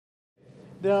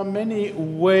There are many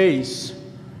ways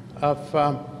of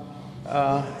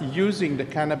using the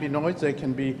cannabinoids. They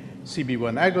can be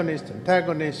CB1 agonist,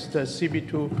 antagonist,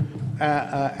 Cb2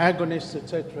 agonist,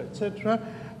 etc.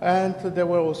 And there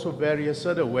were also various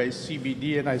other ways,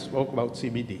 CBD, and I spoke about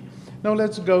CBD. Now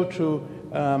let's go through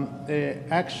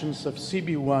actions of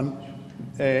CB1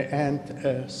 and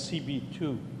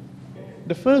CB2.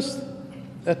 The first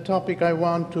topic I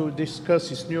want to discuss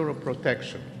is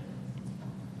neuroprotection.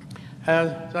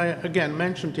 As I again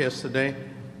mentioned yesterday,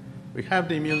 we have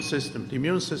the immune system. The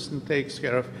immune system takes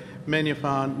care of many of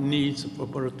our needs for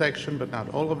protection, but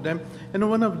not all of them. And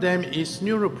one of them is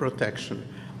neuroprotection.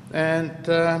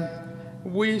 And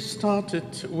we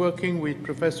started working with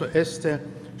Professor Esther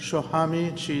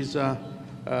Shohami. She's a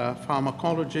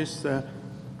pharmacologist,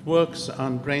 works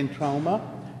on brain trauma.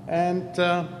 And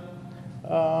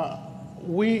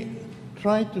we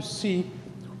tried to see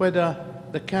whether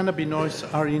the cannabinoids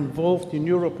are involved in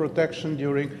neuroprotection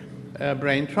during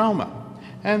brain trauma.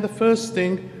 And the first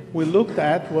thing we looked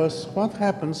at was what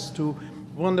happens to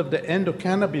one of the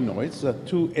endocannabinoids, the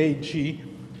 2-AG,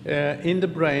 in the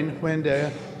brain when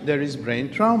there is brain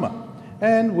trauma.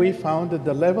 And we found that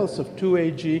the levels of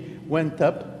 2-AG went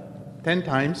up 10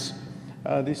 times.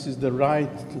 This is the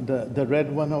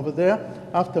red one over there.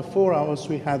 After 4 hours,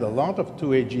 we had a lot of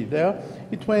 2-AG there.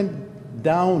 It went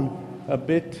down a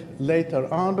bit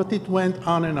later on, but it went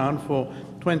on and on for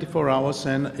 24 hours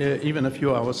and even a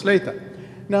few hours later.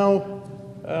 Now,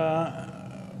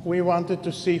 we wanted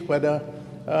to see whether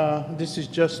this is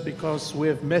just because we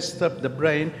have messed up the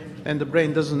brain and the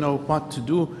brain doesn't know what to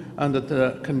do under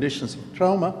the conditions of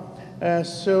trauma.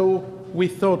 So we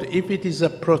thought if it is a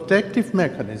protective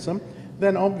mechanism,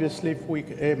 then obviously if we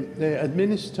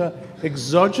administer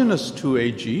exogenous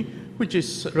 2-AG, which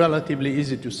is relatively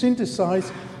easy to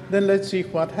synthesize, then let's see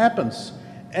what happens.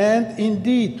 And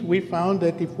indeed, we found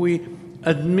that if we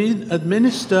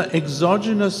administer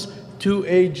exogenous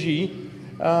 2-AG,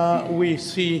 we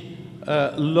see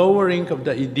lowering of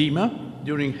the edema.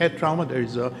 During head trauma, there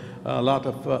is a lot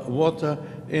of water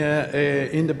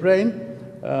in the brain,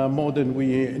 more than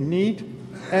we need.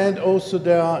 And also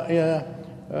there are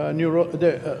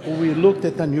we looked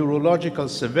at a neurological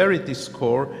severity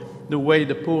score, the way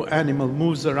the poor animal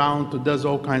moves around, does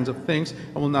all kinds of things.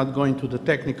 I will not go into the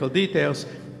technical details.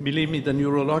 Believe me, the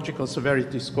neurological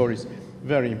severity score is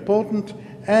very important.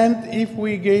 And if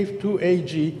we gave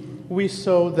 2-AG, we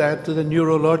saw that the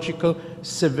neurological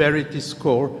severity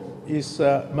score is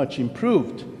much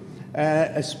improved,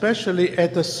 especially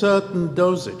at a certain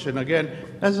dosage. And again,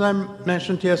 as I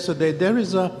mentioned yesterday, there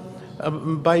is a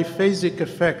biphasic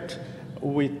effect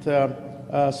with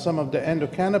some of the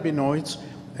endocannabinoids.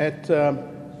 At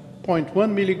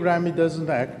 0.1 milligram, it doesn't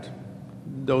act.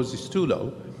 Dose is too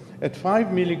low. At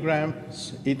 5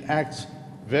 milligrams, it acts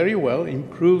very well,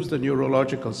 improves the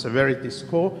neurological severity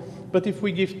score. But if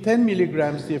we give 10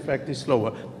 milligrams, the effect is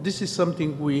lower. This is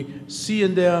something we see,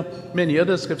 and there are many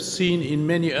others have seen in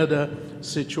many other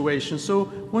situations. So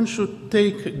one should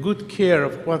take good care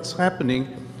of what's happening,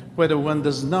 whether one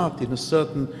does not, in a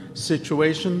certain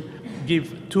situation,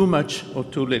 give too much or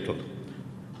too little.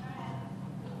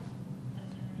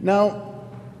 Now,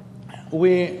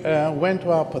 we went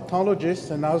to our pathologist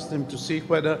and asked them to see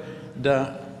whether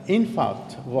the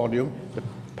infarct volume, the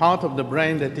part of the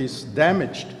brain that is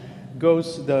damaged,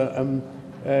 goes down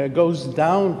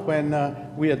when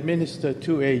we administer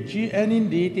 2-AG, and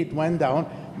indeed it went down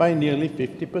by nearly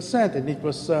 50%, and it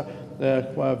was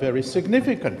very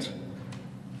significant.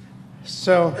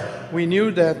 So we knew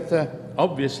that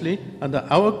obviously under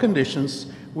our conditions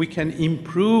we can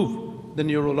improve the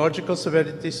neurological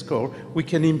severity score, we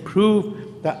can improve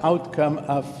the outcome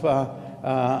of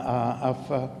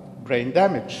brain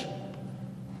damage.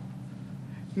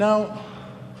 Now,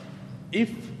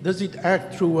 does it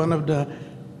act through one of the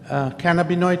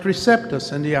cannabinoid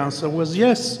receptors? And the answer was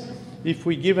yes. If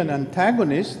we give an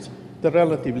antagonist the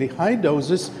relatively high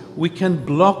doses, we can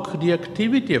block the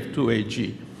activity of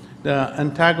 2-AG. The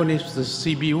antagonist is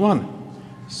CB1.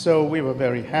 So we were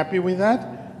very happy with that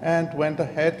and went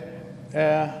ahead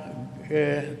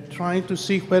trying to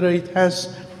see whether it has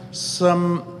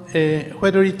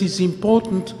whether it is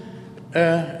important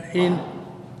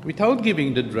without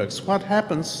giving the drugs. What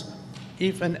happens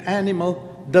if an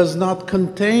animal does not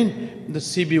contain the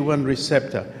CB1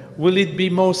 receptor? Will it be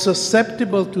more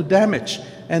susceptible to damage?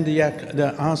 And the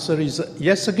answer is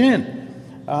yes again.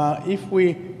 If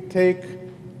we take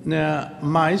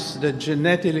mice that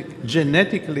genetically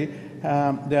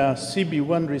the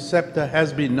CB1 receptor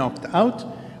has been knocked out,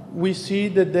 we see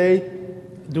that they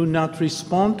do not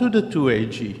respond to the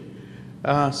 2-AG.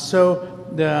 So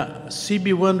the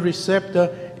Cb1 receptor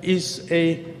is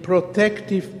a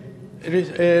protective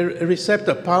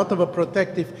receptor, part of a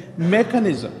protective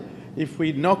mechanism. If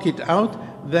we knock it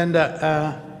out, then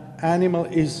the animal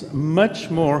is much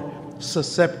more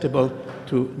susceptible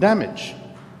to damage.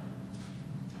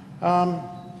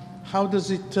 How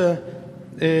does it,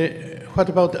 what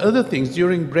about other things?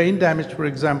 During brain damage, for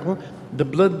example, the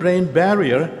blood-brain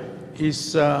barrier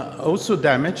is also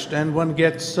damaged, and one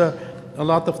gets a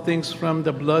lot of things from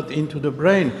the blood into the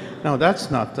brain. Now, that's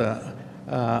not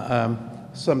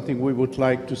something we would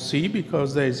like to see,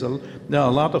 because there are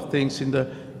a lot of things in the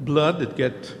blood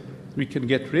that we can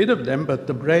get rid of them, but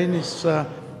the brain is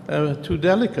too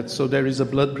delicate, so there is a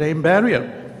blood-brain barrier.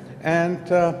 And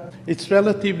it's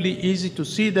relatively easy to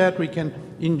see that. We can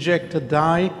inject a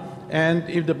dye, and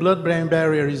if the blood-brain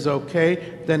barrier is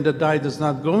okay, then the dye does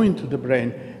not go into the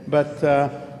brain. But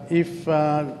if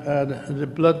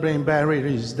the blood-brain barrier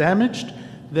is damaged,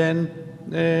 then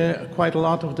quite a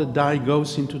lot of the dye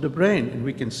goes into the brain, and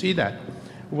we can see that.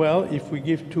 Well, if we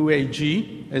give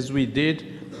 2-AG, as we did,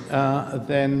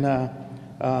 then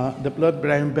the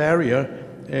blood-brain barrier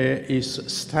is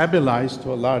stabilized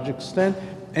to a large extent,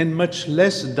 and much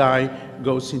less dye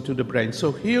goes into the brain.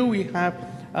 So here we have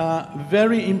a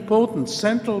very important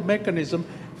central mechanism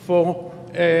for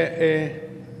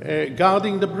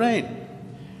guarding the brain.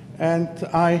 And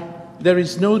there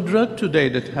is no drug today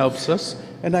that helps us,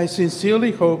 and I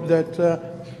sincerely hope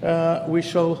that we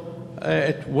shall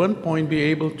at one point be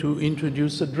able to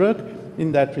introduce a drug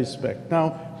in that respect.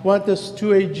 Now, what does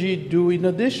 2-AG do in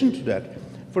addition to that?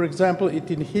 For example,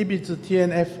 it inhibits the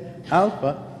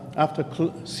TNF-alpha after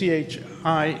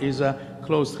CHI is a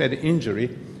closed head injury.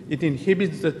 It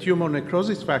inhibits the tumor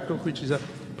necrosis factor, which is a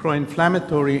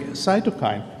pro-inflammatory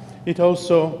cytokine. It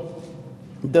also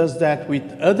does that with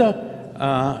other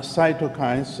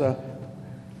cytokines,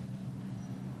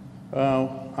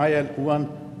 IL-1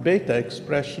 beta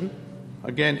expression.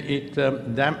 Again, it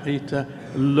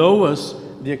lowers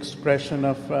the expression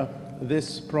of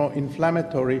this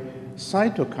pro-inflammatory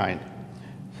cytokine.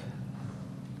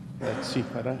 Let's see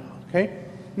whether, okay.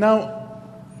 Now,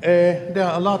 there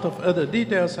are a lot of other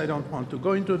details. I don't want to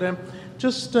go into them.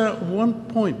 Just one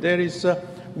point. There is,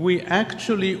 we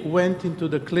actually went into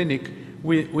the clinic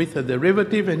with a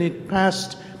derivative, and it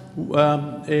passed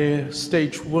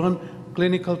stage 1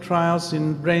 clinical trials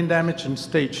in brain damage and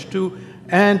stage 2,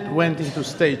 and went into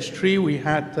stage 3. We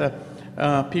had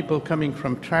people coming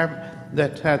from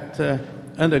that had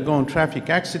undergone traffic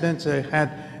accidents,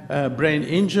 had brain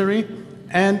injury,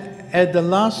 and at the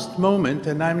last moment,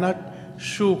 and I'm not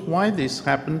sure why this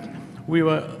happened, we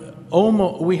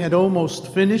had almost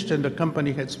finished, and the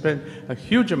company had spent a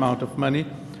huge amount of money,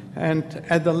 and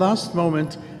at the last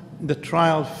moment, the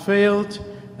trial failed,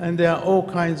 and there are all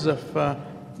kinds of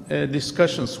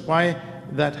discussions why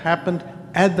that happened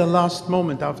at the last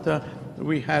moment, after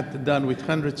we had done with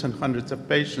hundreds and hundreds of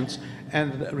patients,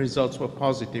 and the results were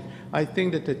positive. I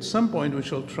think that at some point we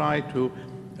shall try to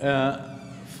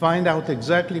find out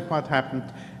exactly what happened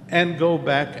and go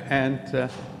back and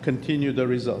continue the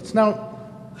results. Now,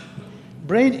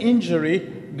 brain injury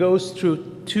goes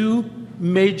through two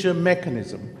major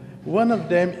mechanisms. One of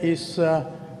them is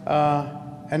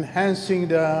enhancing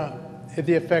the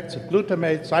effects of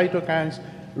glutamate, cytokines,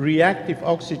 reactive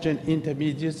oxygen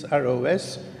intermediates,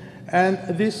 ROS, and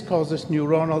this causes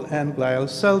neuronal and glial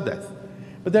cell death.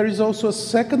 But there is also a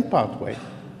second pathway,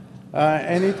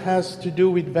 and it has to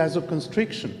do with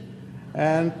vasoconstriction.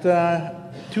 And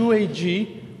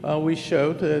 2-AG, we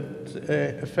showed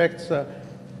that affects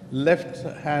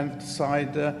left-hand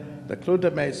side, the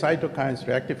glutamate, cytokines,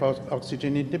 reactive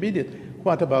oxygen intermediate.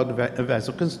 What about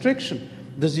vasoconstriction?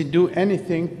 Does it do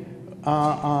anything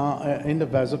in the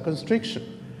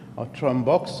vasoconstriction? Or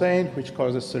thromboxane, which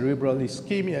causes cerebral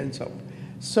ischemia, and so on.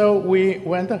 So we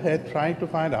went ahead trying to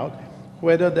find out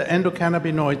whether the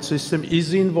endocannabinoid system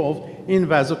is involved in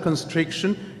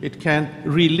vasoconstriction. It can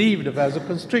relieve the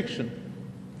vasoconstriction.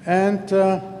 And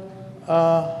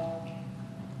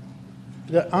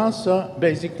the answer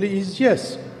basically is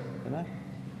yes.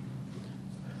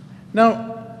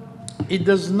 Now, it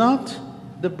does not,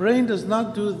 the brain does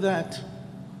not do that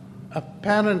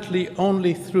apparently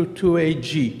only through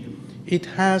 2-AG. It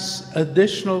has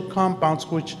additional compounds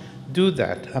which do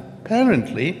that.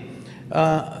 Apparently,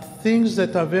 things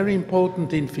that are very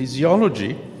important in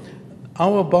physiology,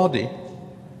 our body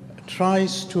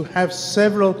tries to have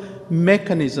several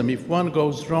mechanisms. If one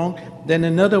goes wrong, then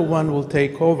another one will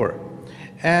take over.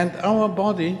 And our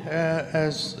body,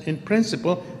 as in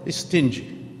principle, is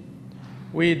stingy.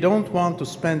 We don't want to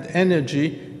spend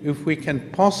energy if we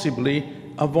can possibly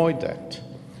avoid that.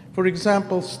 For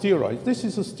example, steroids. This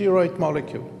is a steroid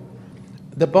molecule.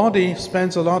 The body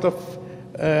spends a lot of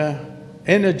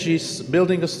energy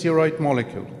building a steroid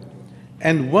molecule.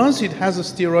 And once it has a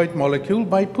steroid molecule,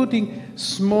 by putting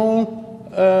small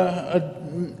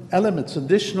elements,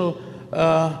 additional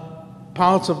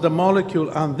parts of the molecule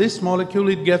on this molecule,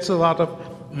 it gets a lot of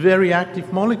very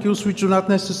active molecules which do not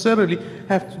necessarily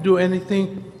have to do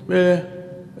anything.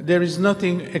 There is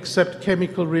nothing except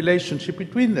chemical relationship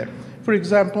between them. For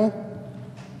example,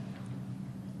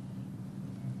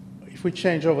 if we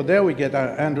change over there, we get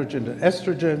our androgen and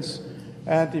estrogens.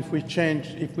 And if we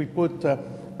put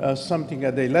something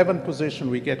at the 11th position,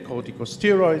 we get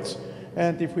corticosteroids.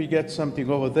 And if we get something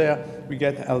over there, we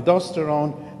get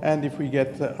aldosterone. And if we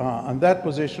get on that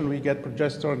position, we get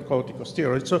progesterone,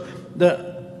 corticosteroids. So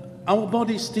our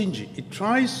body is stingy. It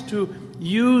tries to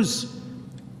use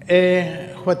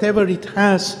whatever it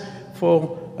has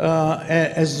for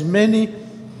as many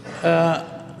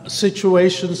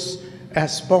situations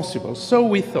as possible. So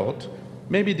we thought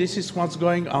maybe this is what's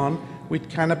going on with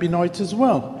cannabinoids as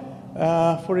well.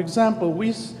 For example,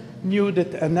 we knew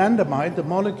that anandamide, the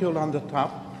molecule on the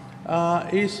top,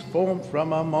 is formed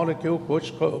from a molecule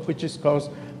which is called,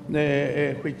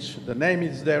 which the name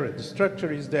is there, the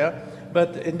structure is there,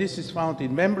 and this is found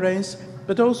in membranes.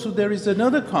 But also there is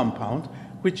another compound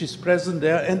which is present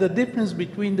there, and the difference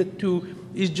between the two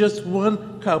is just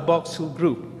one carboxyl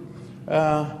group.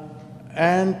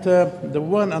 The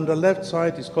one on the left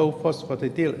side is called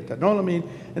phosphatidylethanolamine,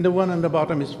 and the one on the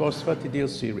bottom is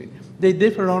phosphatidylserine. They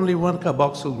differ only one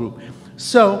carboxyl group.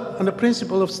 So, on the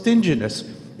principle of stinginess,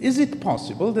 is it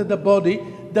possible that the body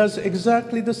does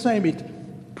exactly the same? It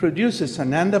produces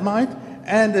anandamide,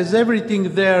 and as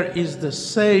everything there is the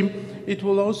same, it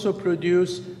will also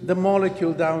produce the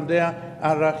molecule down there,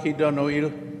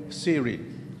 arachidonyl-serine.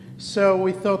 So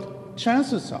we thought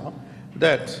chances are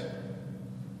that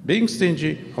being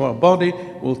stingy, our body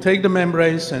will take the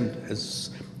membranes and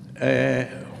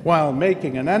while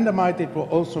making anandamide, it will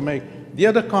also make the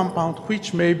other compound,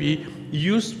 which may be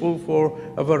useful for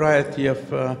a variety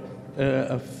of,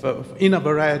 in a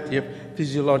variety of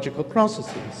physiological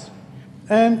processes.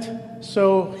 And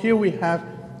so here we have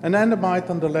anandamide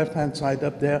on the left-hand side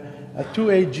up there, a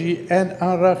 2-AG and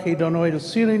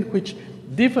arachidonyl-serine, which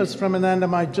differs from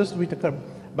anandamide just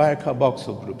by a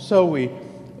carboxyl group. So we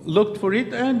looked for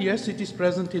it, and yes, it is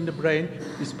present in the brain,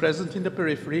 it's present in the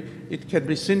periphery, it can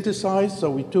be synthesized. So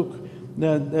we took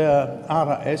the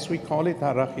RAS, we call it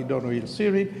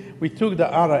arachidonyl-serine. We took the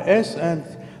RAS and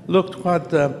looked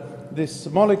what this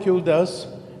molecule does,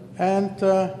 and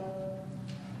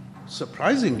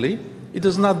surprisingly, it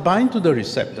does not bind to the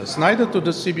receptors, neither to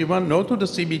the Cb1 nor to the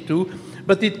Cb2,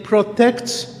 but it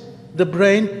protects the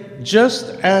brain just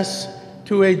as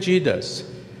 2-AG does.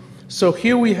 So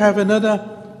here we have another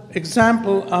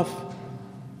example of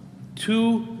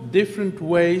two different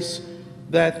ways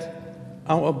that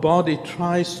our body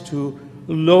tries to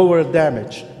lower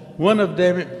damage. One of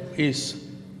them is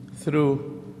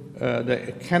through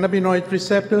the cannabinoid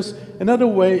receptors. Another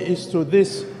way is through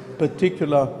this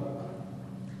particular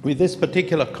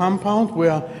compound. We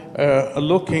are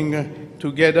looking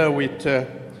together with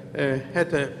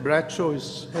Heather Bradshaw.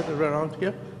 Is Heather around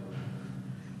here?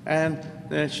 And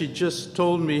she just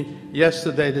told me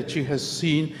yesterday that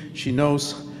she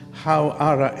knows how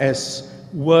RAS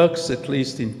works, at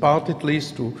least in part, at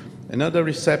least to another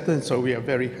receptor, and so we are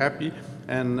very happy,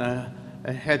 and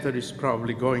Heather is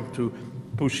probably going to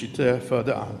push it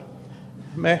further on.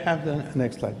 May I have the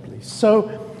next slide, please?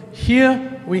 So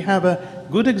here we have a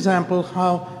good example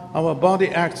how our body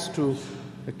acts to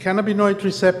the cannabinoid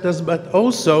receptors, but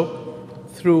also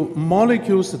through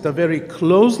molecules that are very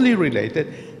closely related,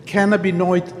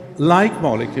 cannabinoid-like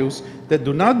molecules that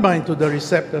do not bind to the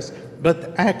receptors,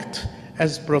 but act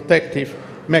as protective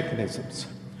mechanisms.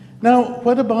 Now,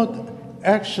 what about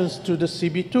actions to the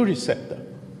Cb2 receptor?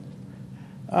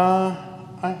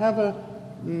 I have a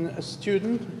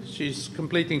student, she's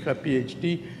completing her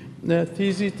PhD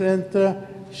thesis, and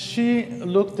she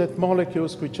looked at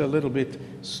molecules which are a little bit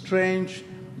strange.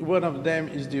 One of them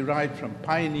is derived from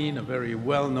pinene, a very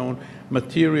well-known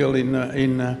material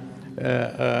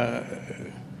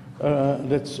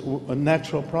that's a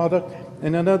natural product,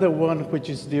 and another one which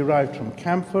is derived from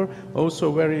camphor,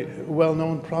 also a very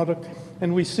well-known product.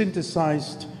 And we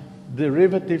synthesized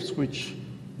derivatives which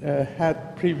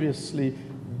had previously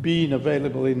been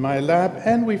available in my lab,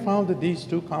 and we found that these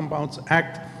two compounds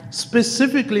act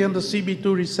specifically on the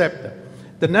Cb2 receptor.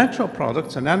 The natural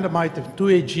products, anandamide and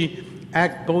 2-AG,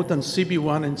 act both on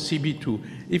Cb1 and Cb2.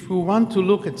 If we want to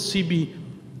look at Cb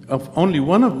of only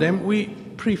one of them, we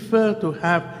prefer to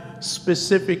have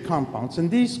specific compounds. And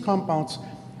these compounds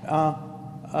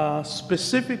are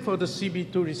specific for the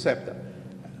Cb2 receptor.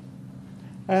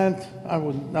 And I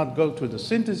will not go to the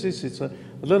synthesis. It's a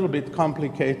little bit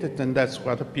complicated, and that's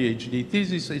what a PhD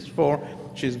thesis is for.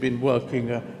 She's been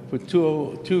working for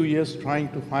two years trying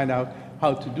to find out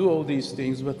how to do all these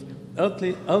things, but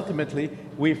ultimately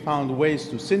we found ways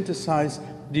to synthesize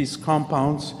these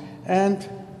compounds. And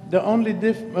the only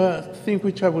thing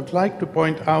which I would like to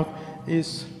point out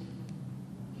is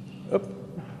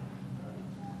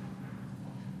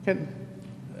they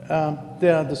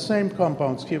are the same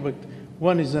compounds here, but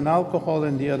one is an alcohol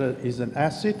and the other is an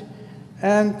acid.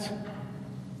 And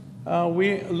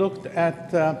we looked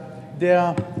at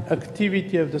their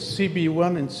activity of the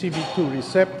Cb1 and Cb2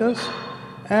 receptors,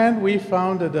 and we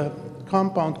found that a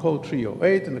compound called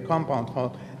 308 and a compound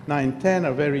called 910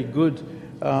 are very good.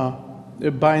 They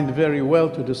bind very well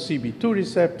to the Cb2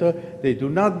 receptor. They do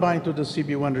not bind to the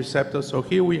Cb1 receptor. So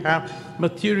here we have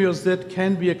materials that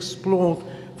can be explored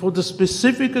for the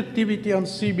specific activity on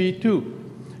Cb2.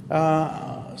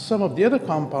 Some of the other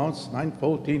compounds,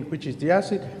 914, which is the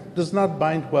acid, does not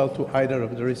bind well to either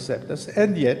of the receptors.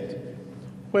 And yet,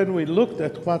 when we looked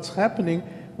at what's happening,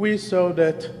 we saw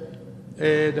that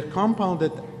the compound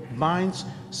that binds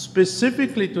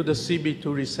specifically to the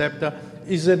Cb2 receptor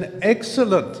is an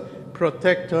excellent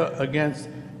protector against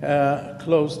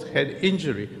closed head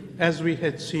injury, as we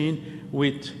had seen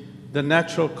with the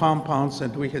natural compounds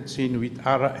and we had seen with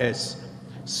RS.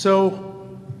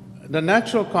 So the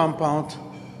natural compound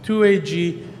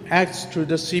 2-AG acts through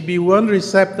the Cb1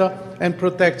 receptor and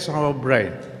protects our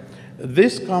brain.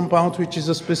 This compound, which is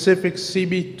a specific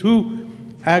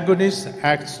Cb2 agonist,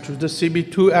 acts through the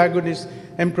Cb2 agonist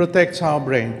and protects our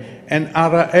brain. And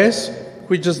RS,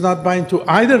 which does not bind to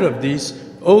either of these,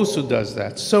 also does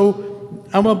that. So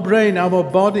our brain, our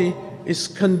body is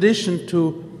conditioned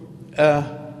to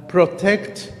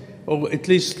protect or at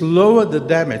least lower the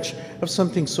damage of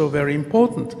something so very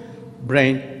important,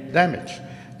 brain damage.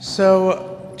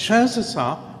 So chances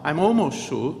are, I'm almost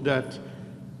sure that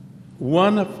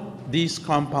one of these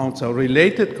compounds or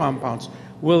related compounds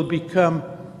will become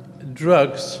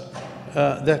drugs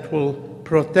that will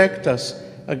protect us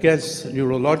against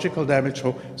neurological damage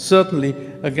or certainly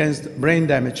against brain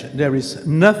damage. There is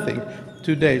nothing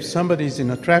today. If somebody is in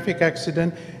a traffic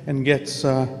accident and gets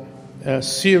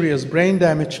serious brain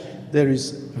damage, there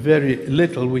is very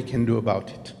little we can do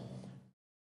about it.